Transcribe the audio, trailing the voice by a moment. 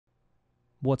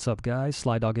What's up, guys?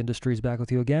 SlyDogIndustries back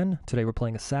with you again. Today we're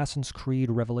playing Assassin's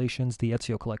Creed Revelations, the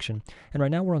Ezio Collection. And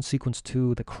right now we're on Sequence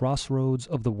 2, The Crossroads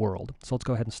of the World. So let's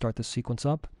go ahead and start this sequence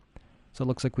up. So it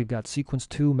looks like we've got Sequence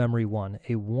 2, Memory 1,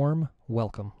 A Warm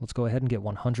Welcome. Let's go ahead and get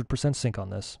 100% sync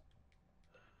on this.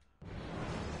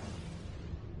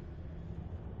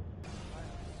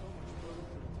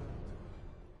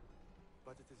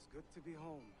 But it is good to be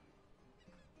home.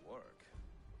 Work?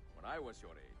 When I was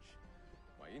your age,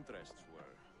 my interests were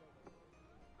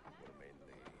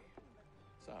mainly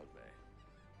salve.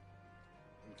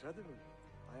 Incredible.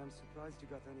 I am surprised you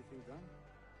got anything done.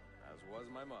 As was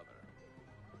my mother.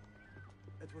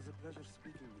 It was a pleasure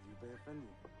speaking with you,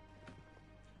 Beyefendi.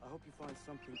 I hope you find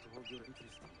something to hold your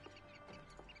interest in.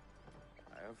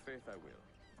 I have faith I will.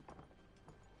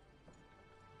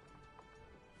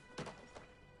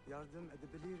 Yardım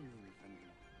edebilir miyim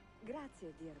efendim?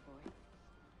 Grazie, dear boy.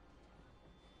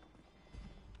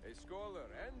 A scholar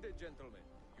and a gentleman.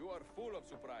 You are full of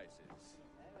surprises.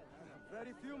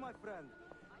 Very few, my friend.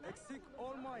 Eksik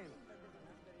olmayın.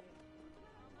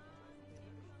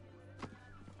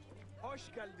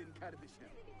 Hoş geldin kardeşim.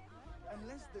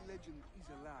 Unless the legend is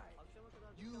a lie,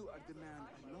 you are the man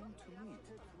I long to meet.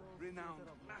 Renowned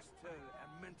master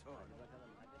and mentor.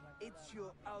 It's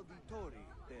your auditori,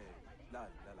 la.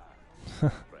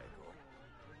 Prego.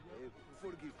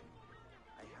 Forgive me.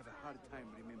 I have a hard time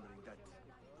remembering that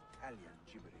Italian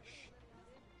gibberish.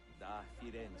 Da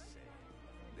Firenze,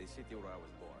 the city where I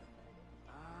was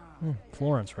born.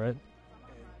 Florence, right?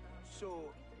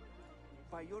 So,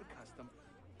 by your custom,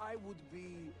 I would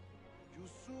be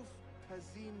Yusuf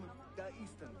Kazim da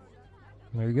Istanbul.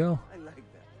 There you go. I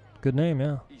like that. Good name,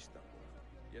 yeah. Istanbul.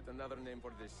 Yet another name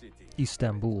for this city.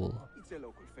 Istanbul. It's a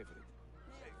local favorite.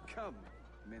 Come,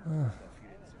 men of da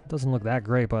Firenze. Doesn't look that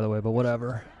great, by the way, but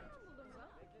whatever.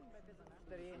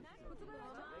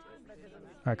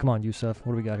 Alright, come on, Yusuf.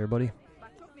 What do we got here, buddy?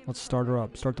 Let's start her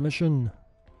up. Start the mission.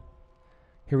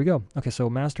 Here we go. Okay, so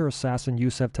Master Assassin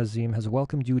Yusuf Tazim has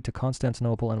welcomed you to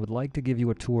Constantinople and would like to give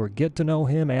you a tour. Get to know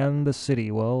him and the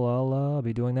city. Well, I'll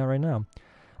be doing that right now.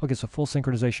 Okay, so full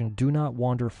synchronization. Do not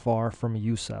wander far from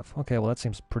Yusuf. Okay, well, that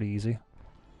seems pretty easy.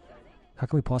 How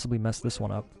can we possibly mess this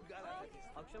one up?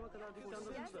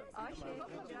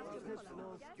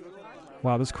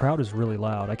 Wow, this crowd is really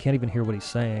loud. I can't even hear what he's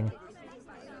saying.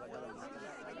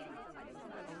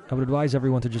 I would advise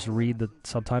everyone to just read the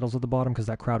subtitles at the bottom because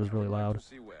that crowd is really loud.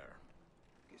 See where?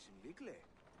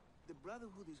 The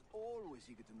Brotherhood is always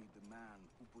eager to meet the man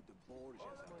who put the Borgias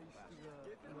out of fashion.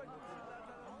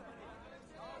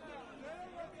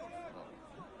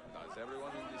 Does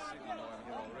everyone in this city know I'm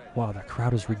here already? Wow, that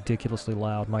crowd is ridiculously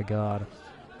loud, my god.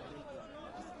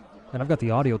 And I've got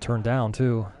the audio turned down,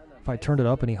 too. If I turned it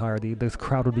up any higher, the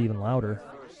crowd would be even louder.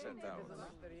 First set out,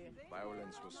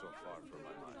 violence was so far from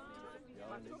my mind.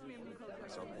 I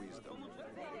sought wisdom.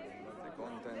 The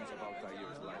contents of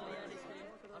Altair's library.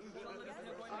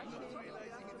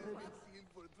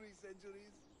 For 3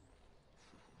 centuries?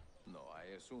 No,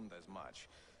 I assumed as much.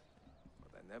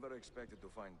 But I never expected to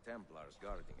find Templars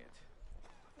guarding it.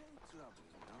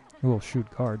 Oh, shoot,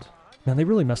 cards. Man, they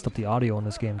really messed up the audio in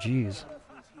this game, jeez.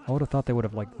 I would have thought they would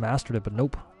have, like, mastered it, but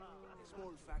nope.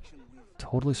 Small faction with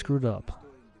Totally screwed up.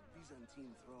 restoring the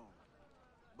Byzantine throne.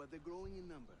 But they're growing in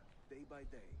number, day by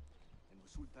day. And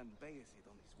with Sultan Bayezid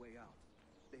on his way out,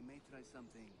 they may try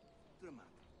something dramatic.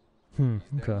 Is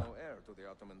there Okay. no heir to the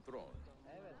Ottoman throne?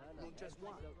 Not just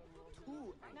one,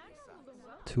 2 angry sons.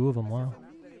 2 of them, wow.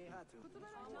 Familiar pattern.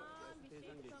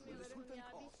 When the Sultan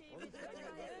calls,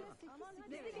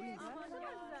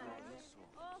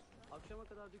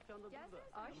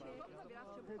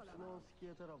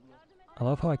 I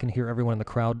love how I can hear everyone in the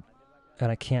crowd,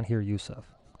 and I can't hear Yusuf.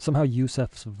 Somehow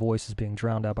Yusuf's voice is being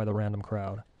drowned out by the random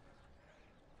crowd.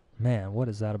 Man, what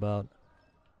is that about?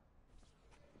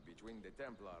 Between the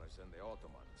Templars and the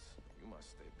Ottomans, you must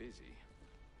stay busy.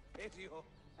 Ezio,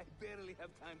 I barely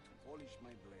have time to polish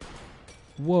my blade.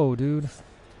 Whoa, dude.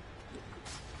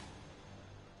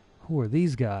 Who are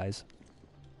these guys?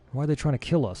 Why are they trying to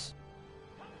kill us?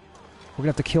 We're gonna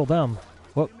have to kill them.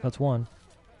 Whoa, that's one.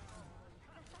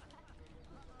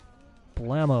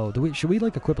 Blammo. Should we,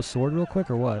 like, equip a sword real quick,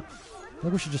 or what? I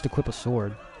think we should just equip a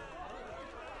sword.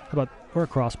 How about, or a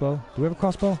crossbow? Do we have a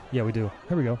crossbow? Yeah, we do.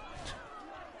 Here we go.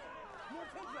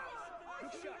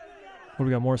 What do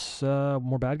we got?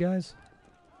 More bad guys?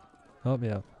 Oh,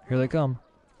 yeah. Here they come.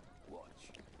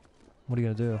 What are you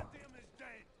gonna do?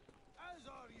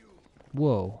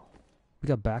 Whoa. We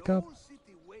got backup? The whole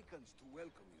city wakens to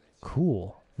welcome you, Ezio.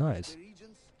 Cool. Nice. The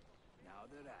regions, now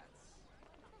the rats.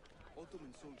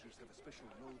 Ottoman soldiers have a special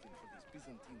loathing for these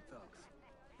Byzantine thugs.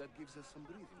 That gives us some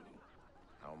breathing room.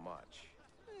 How much?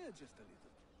 Just a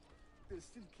little. They'll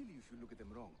still kill you if you look at them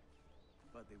wrong.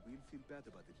 But they will feel bad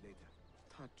about it later.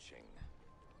 Touching.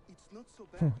 It's not so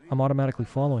bad, really. I'm automatically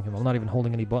following him. I'm not even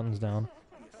holding any buttons down.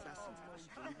 The assassins had a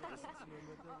strong presence.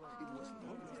 It wasn't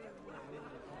always that way.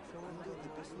 Under the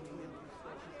Byzantine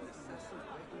Empire, an assassin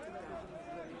hunted down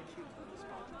and killed on the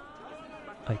spot.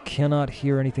 I cannot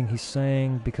hear anything he's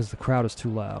saying because the crowd is too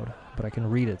loud, but I can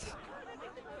read it.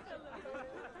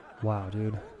 Wow,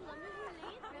 dude.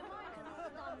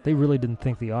 They really didn't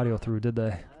think the audio through, did they?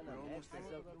 We're almost there.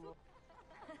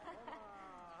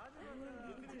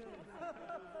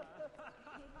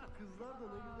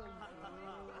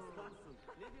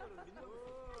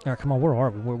 Alright, come on, where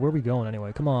are we? Where are we going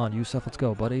anyway? Come on, Yusuf, let's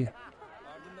go, buddy.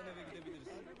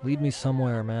 Lead me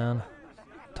somewhere, man.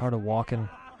 Tired of walking.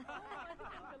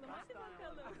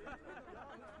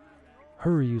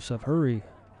 Hurry, Yusuf, hurry.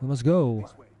 We must go.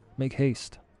 Make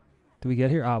haste. Did we get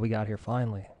here? Ah, we got here,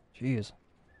 finally. Jeez.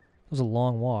 It was a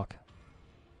long walk.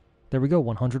 There we go,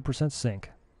 100% sync.